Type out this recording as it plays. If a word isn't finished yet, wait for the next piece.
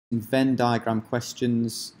Venn diagram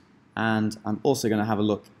questions, and I'm also going to have a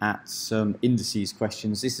look at some indices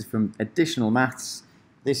questions. This is from Additional Maths.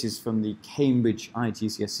 This is from the Cambridge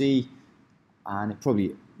IGCSE, and it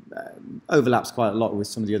probably overlaps quite a lot with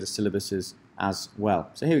some of the other syllabuses as well.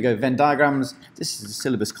 So here we go, Venn diagrams. This is the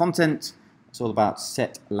syllabus content. It's all about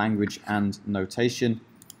set, language, and notation.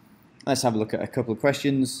 Let's have a look at a couple of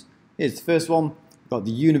questions. Here's the first one. We've got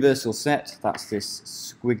the universal set. That's this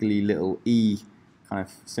squiggly little E kind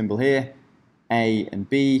of symbol here, A and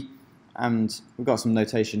B. And we've got some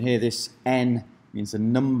notation here. This N means the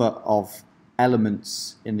number of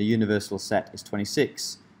elements in the universal set is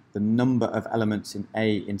 26. The number of elements in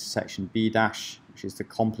A intersection B dash, which is the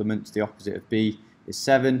complement, the opposite of B, is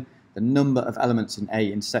 7. The number of elements in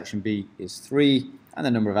A intersection B is 3. And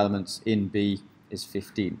the number of elements in B is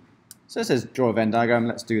 15. So it says draw a Venn diagram.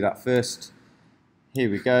 Let's do that first. Here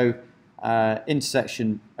we go.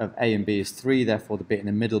 Intersection of A and B is 3, therefore the bit in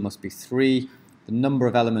the middle must be 3. The number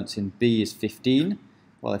of elements in B is 15.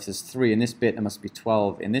 Well, if there's 3 in this bit, there must be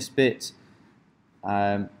 12 in this bit.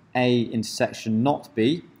 A intersection not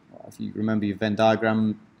B. If you remember your Venn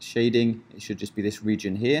diagram shading, it should just be this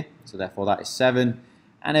region here. So therefore that is 7.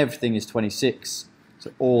 And everything is 26.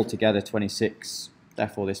 So all together 26.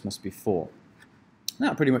 Therefore this must be 4.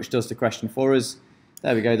 That pretty much does the question for us.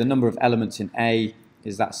 There we go. The number of elements in A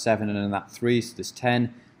is that 7 and then that 3, so there's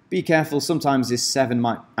 10. Be careful, sometimes this 7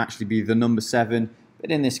 might actually be the number 7, but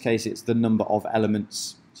in this case it's the number of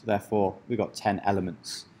elements, so therefore we've got 10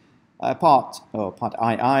 elements. Part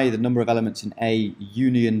II, the number of elements in A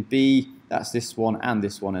union B, that's this one and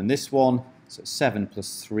this one and this one, so 7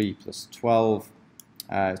 plus 3 plus 12,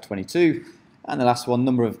 22. And the last one,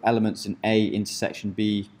 number of elements in A intersection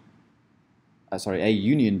B, A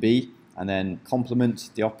union B, and then complement,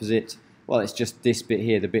 the opposite. Well, it's just this bit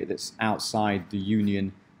here, the bit that's outside the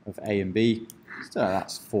union of A and B. So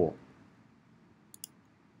that's 4.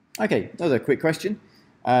 Okay, another quick question.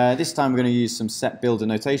 This time we're going to use some set builder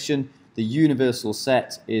notation. The universal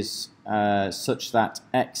set is such that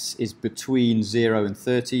x is between 0 and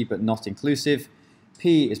 30, but not inclusive.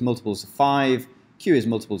 P is multiples of 5, Q is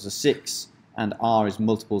multiples of 6, and R is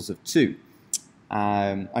multiples of 2.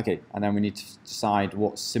 Okay, and then we need to decide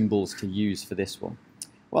what symbols to use for this one.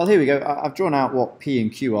 Well, here we go. I've drawn out what P and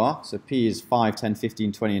Q are. So P is 5, 10,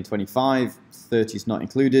 15, 20, and 25. 30 is not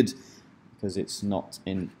included because it's not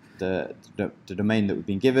in the domain that we've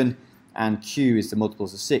been given. And Q is the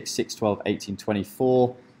multiples of 6, 6, 12, 18,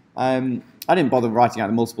 24. I didn't bother writing out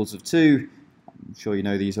the multiples of 2. I'm sure you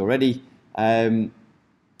know these already. And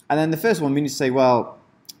then the first one, we need to say, well,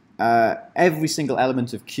 every single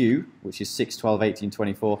element of Q, which is 6, 12, 18,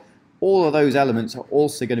 24, all of those elements are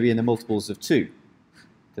also going to be in the multiples of 2.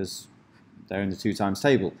 Because they're in the 2 times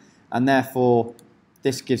table. And therefore,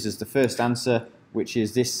 this gives us the first answer, which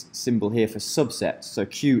is this symbol here for subset. So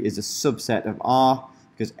Q is a subset of R,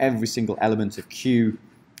 because every single element of Q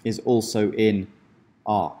is also in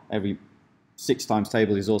R. Every 6 times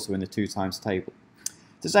table is also in the 2 times table.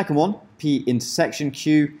 The second one, P intersection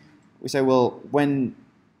Q, we say, well, when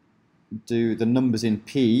do the numbers in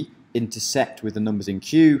P intersect with the numbers in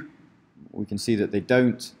Q? We can see that they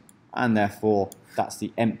don't, and therefore that's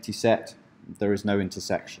the empty set. There is no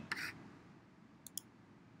intersection.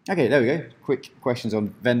 Okay, there we go. Quick questions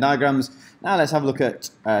on Venn diagrams. Now let's have a look at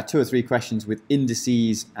 2 or 3 questions with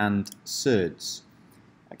indices and surds.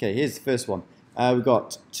 Okay, here's the first one. We've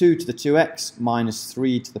got 2 to the 2x minus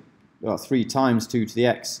 3 to the 3 times 2 to the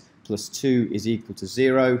x plus 2 is equal to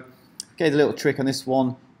 0. Okay, the little trick on this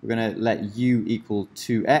one, we're going to let u equal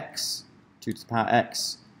 2x, 2 to the power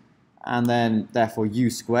x, and then therefore u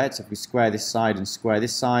squared. So if we square this side and square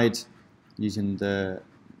this side using the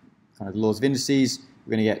kind of laws of indices,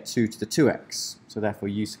 we're going to get 2 to the 2x. So therefore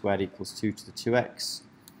u squared equals 2 to the 2x.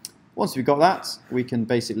 Once we've got that, we can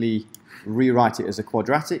basically rewrite it as a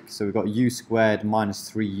quadratic. So we've got u squared minus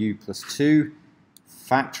 3u plus 2.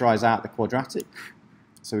 Factorize out the quadratic.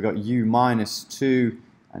 So we've got u minus 2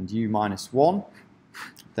 and u minus 1.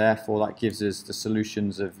 Therefore that gives us the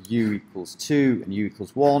solutions of u equals 2 and u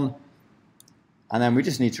equals 1. And then we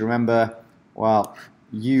just need to remember, well,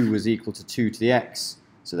 u was equal to 2 to the x,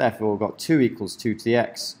 so therefore we've got 2 equals 2 to the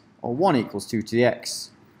x, or 1 equals 2 to the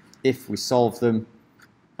x, if we solve them.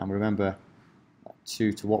 And remember,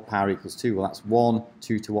 2 to what power equals 2? Well, that's 1.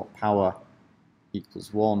 2 to what power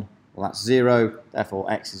equals 1? Well, that's 0.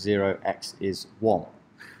 Therefore, x is 0, x is 1.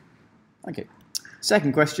 Okay.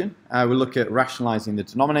 Second question, we'll look at rationalizing the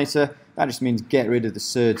denominator. That just means get rid of the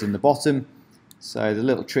surds in the bottom. So the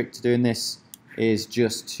little trick to doing this is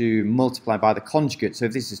just to multiply by the conjugate. So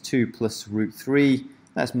if this is 2 plus root 3,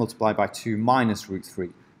 let's multiply by 2 minus root 3.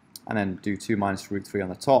 and then do 2 minus root 3 on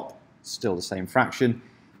the top, still the same fraction.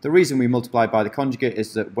 The reason we multiply by the conjugate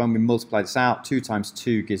is that when we multiply this out, 2 times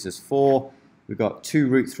 2 gives us 4. We've got 2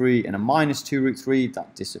 root 3 and a minus 2 root 3,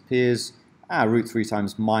 that disappears. Our root 3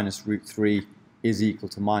 times minus root 3 is equal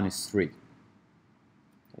to minus 3.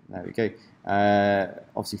 There we go.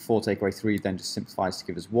 Obviously 4 take away 3 then just simplifies to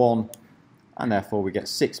give us 1. And therefore we get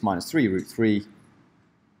 6 minus 3 root 3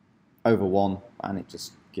 over 1, and it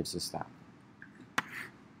just gives us that.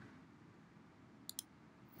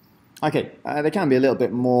 Okay, they can be a little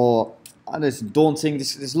bit more daunting.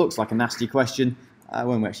 This looks like a nasty question.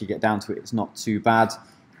 When we actually get down to it, it's not too bad.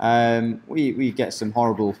 We get some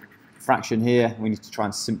horrible fraction here. We need to try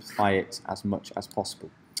and simplify it as much as possible.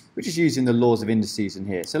 We're just using the laws of indices in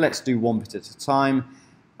here. So let's do one bit at a time.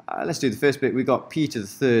 Let's do the first bit. We've got p to the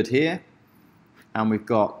third here, and we've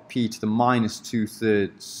got p to the minus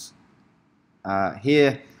 2/3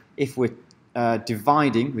 here. If we're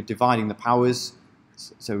dividing the powers.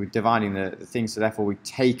 So we're dividing the things, so therefore we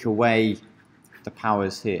take away the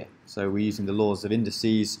powers here. So we're using the laws of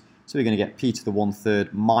indices. So we're going to get p to the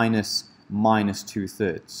 1/3 minus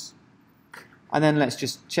 2/3. And then let's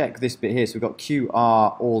just check this bit here. So we've got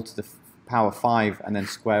QR all to the power 5 and then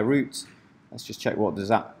square root. Let's just check what does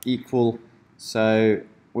that equal. So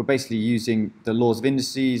we're basically using the laws of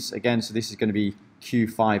indices again. So this is going to be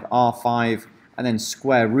Q5R5, and then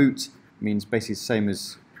square root means basically the same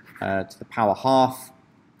as to the power half.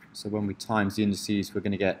 So when we times the indices, we're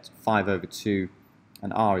going to get 5 over 2,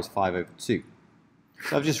 and r is 5 over 2.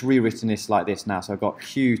 So I've just rewritten this like this now. So I've got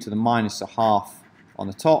q to the minus a half on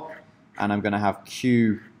the top, and I'm going to have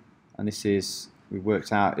q, and this is, we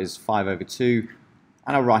worked out, is 5 over 2,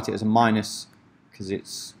 and I'll write it as a minus because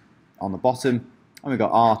it's on the bottom, and we've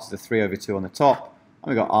got r to the 3 over 2 on the top,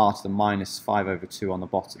 and we've got r to the minus 5 over 2 on the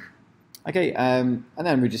bottom. Okay, and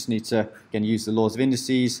then we just need to, again, use the laws of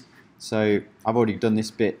indices. So I've already done this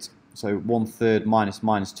bit. So 1/3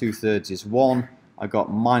 minus 2/3 is 1. I've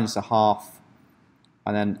got minus a half,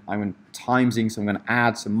 and then I'm timesing, so I'm going to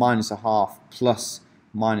add, so minus a half plus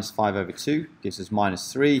minus 5 over 2 gives us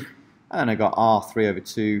minus 3. And then I've got r 3 over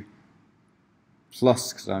 2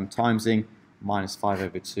 plus, because I'm timesing, minus 5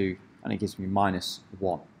 over 2, and it gives me minus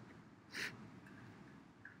 1.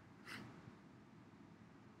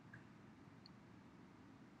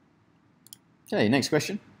 Okay, next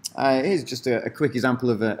question. Here's just a quick example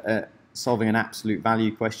of solving an absolute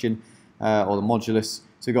value question, or the modulus.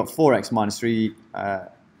 So we've got 4x minus 3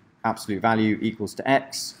 absolute value equals to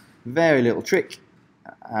x. Very little trick.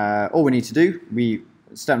 All we need to do,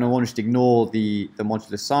 step number 1 is to ignore the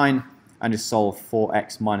modulus sign and just solve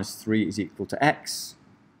 4x minus 3 is equal to x.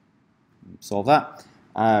 Solve that,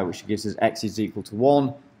 which gives us x is equal to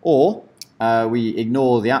 1. Or we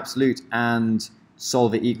ignore the absolute and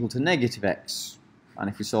solve it equal to negative x. And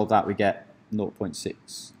if we solve that, we get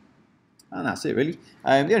 0.6. And that's it, really.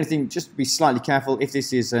 The only thing, just be slightly careful. If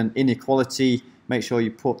this is an inequality, make sure you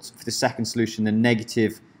put, for the second solution, the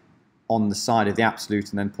negative on the side of the absolute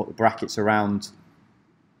and then put the brackets around.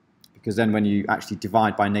 Because then when you actually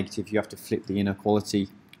divide by negative, you have to flip the inequality.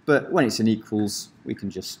 But when it's an equals, we can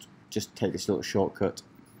just take this little shortcut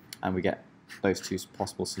and we get those two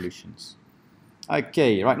possible solutions.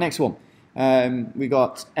 Okay, right, next one. We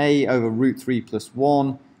got a over root 3 plus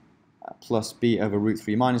 1 plus b over root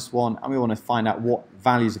 3 minus 1, and we want to find out what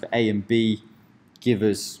values of a and b give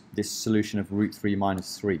us this solution of root 3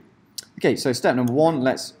 minus 3. Okay, so step number 1,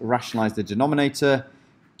 let's rationalize the denominator.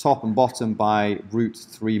 Top and bottom by root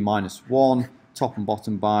 3 minus 1, top and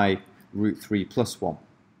bottom by root 3 plus 1.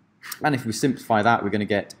 And if we simplify that, we're going to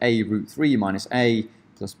get a root 3 minus a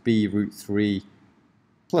plus b root 3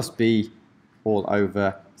 plus b all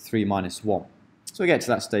over 3 minus 1. So we get to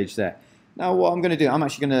that stage there. Now what I'm going to do, I'm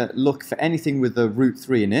actually going to look for anything with a root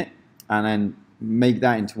 3 in it and then make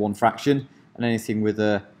that into one fraction, and anything with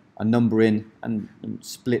a number in and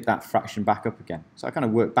split that fraction back up again. So I kind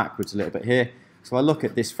of work backwards a little bit here. So I look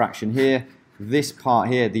at this fraction here, this part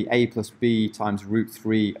here, the a plus b times root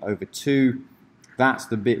 3 over 2, that's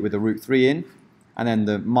the bit with the root 3 in, and then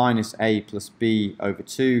the minus a plus b over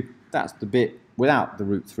 2, that's the bit without the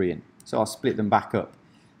root 3 in. So I'll split them back up.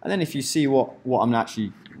 And then if you see what I'm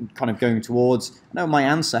actually kind of going towards, I know my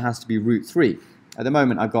answer has to be root 3. At the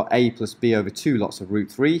moment I've got a plus b over 2 lots of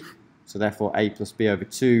root 3, so therefore a plus b over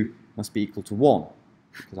 2 must be equal to 1,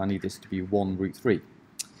 because I need this to be 1 root 3.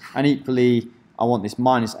 And equally, I want this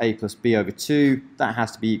minus a plus b over 2, that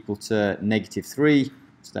has to be equal to negative 3.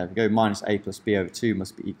 So there we go, minus a plus b over 2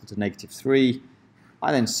 must be equal to negative 3.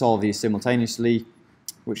 I then solve these simultaneously,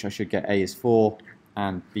 which I should get a is 4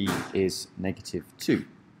 and b is negative 2.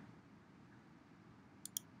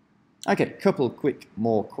 Okay, couple of quick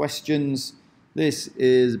more questions. This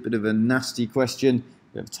is a bit of a nasty question,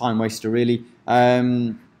 a bit of a time waster really.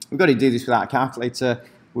 We've got to do this without a calculator.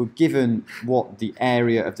 We're given what the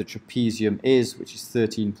area of the trapezium is, which is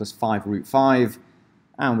 13 plus 5 root 5,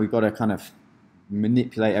 and we've got to kind of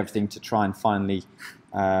manipulate everything to try and finally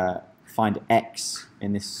find x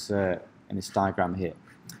in this diagram here.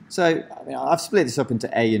 So I've split this up into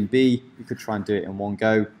A and B. You could try and do it in one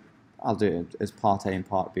go. I'll do it as part A and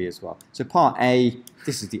part B as well. So part A,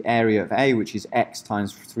 this is the area of A, which is x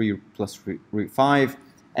times 3 plus root 5.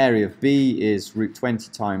 Area of B is root 20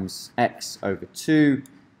 times x over 2.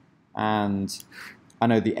 And I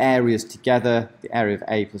know the areas together, the area of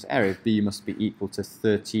A plus area of B must be equal to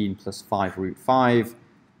 13 plus 5 root 5.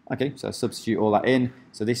 Okay, so I substitute all that in.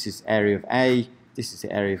 So this is area of A, this is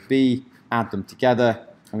the area of B. Add them together,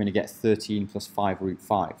 I'm going to get 13 plus 5 root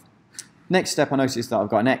 5. Next step, I notice that I've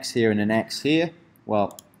got an x here and an x here.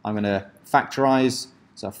 Well, I'm going to factorize.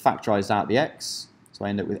 So I've factorized out the x. So I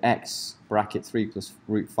end up with x bracket 3 plus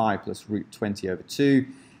root 5 plus root 20 over 2.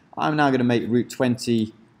 I'm now going to make root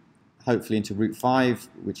 20 hopefully into root 5,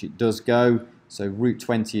 which it does go. So root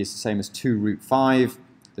 20 is the same as 2 root 5.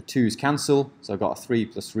 The 2's cancel. So I've got a 3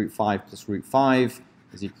 plus root 5 plus root 5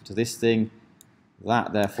 is equal to this thing.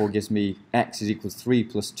 That therefore gives me x is equal to 3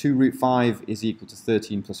 plus 2 root 5 is equal to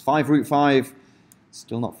 13 plus 5 root 5.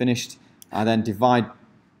 Still not finished. I then divide,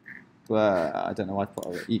 I don't know why I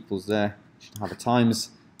put equals there. Should have a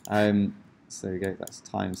times. So there we go, that's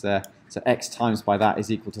times there. So x times by that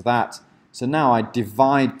is equal to that. So now I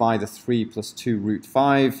divide by the 3 plus 2 root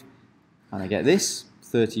 5, and I get this,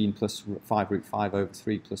 13 plus 5 root 5 over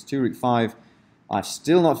 3 plus 2 root 5. I've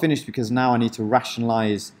still not finished because now I need to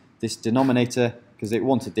rationalize this denominator, because it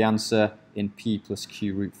wanted the answer in p plus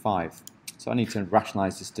q root 5. So I need to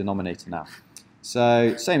rationalize this denominator now.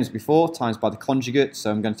 So same as before, times by the conjugate.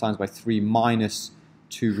 So I'm going to times by 3 minus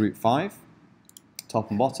 2 root 5,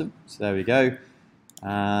 top and bottom. So there we go.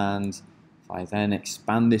 And if I then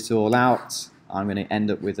expand this all out, I'm going to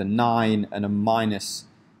end up with a 9 and a minus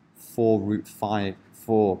 4 root 5,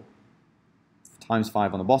 4 times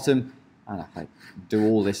 5 on the bottom. And if I do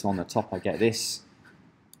all this on the top, I get this.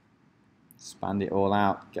 Expand it all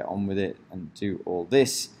out, get on with it, and do all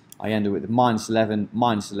this. I end up with minus 11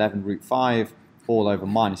 root 5, all over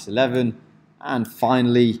minus 11. And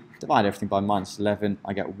finally, divide everything by minus 11,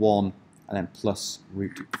 I get 1, and then plus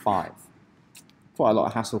root 5. Quite a lot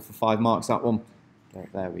of hassle for 5 marks, that one.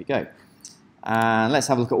 There we go. And let's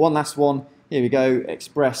have a look at one last one. Here we go.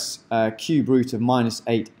 Express cube root of minus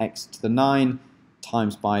 8x to the 9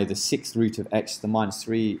 times by the 6th root of x to the minus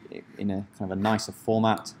 3 in a kind of a nicer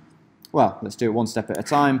format. Well, let's do it one step at a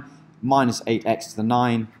time. Minus 8x to the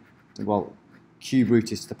 9. Well, cube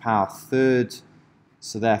root is to the power third.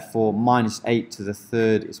 So therefore, minus 8 to the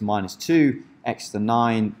third is minus 2. X to the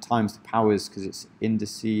 9 times the powers, because it's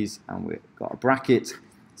indices, and we've got a bracket.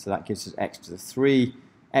 So that gives us x to the 3.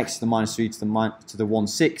 X to the minus 3 to the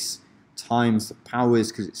 1/6 times the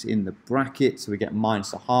powers, because it's in the bracket. So we get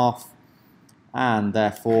minus a half. And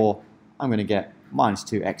therefore, I'm going to get minus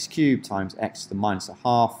 2x cubed times x to the minus a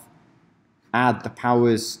half. Add the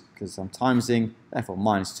powers, because I'm timesing, therefore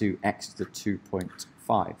minus 2x to the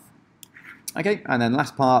 2.5. Okay, and then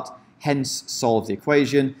last part, hence solve the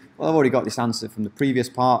equation. Well, I've already got this answer from the previous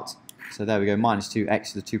part, so there we go, minus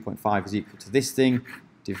 2x to the 2.5 is equal to this thing.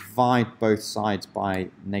 Divide both sides by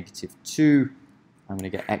negative 2. I'm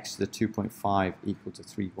going to get x to the 2.5 equal to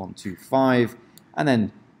 3125, and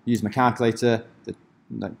then use my calculator, the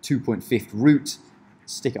 2.5th root,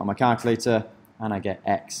 stick it on my calculator, and I get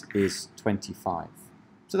x is 25.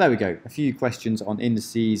 So there we go, a few questions on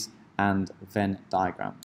indices and Venn diagrams.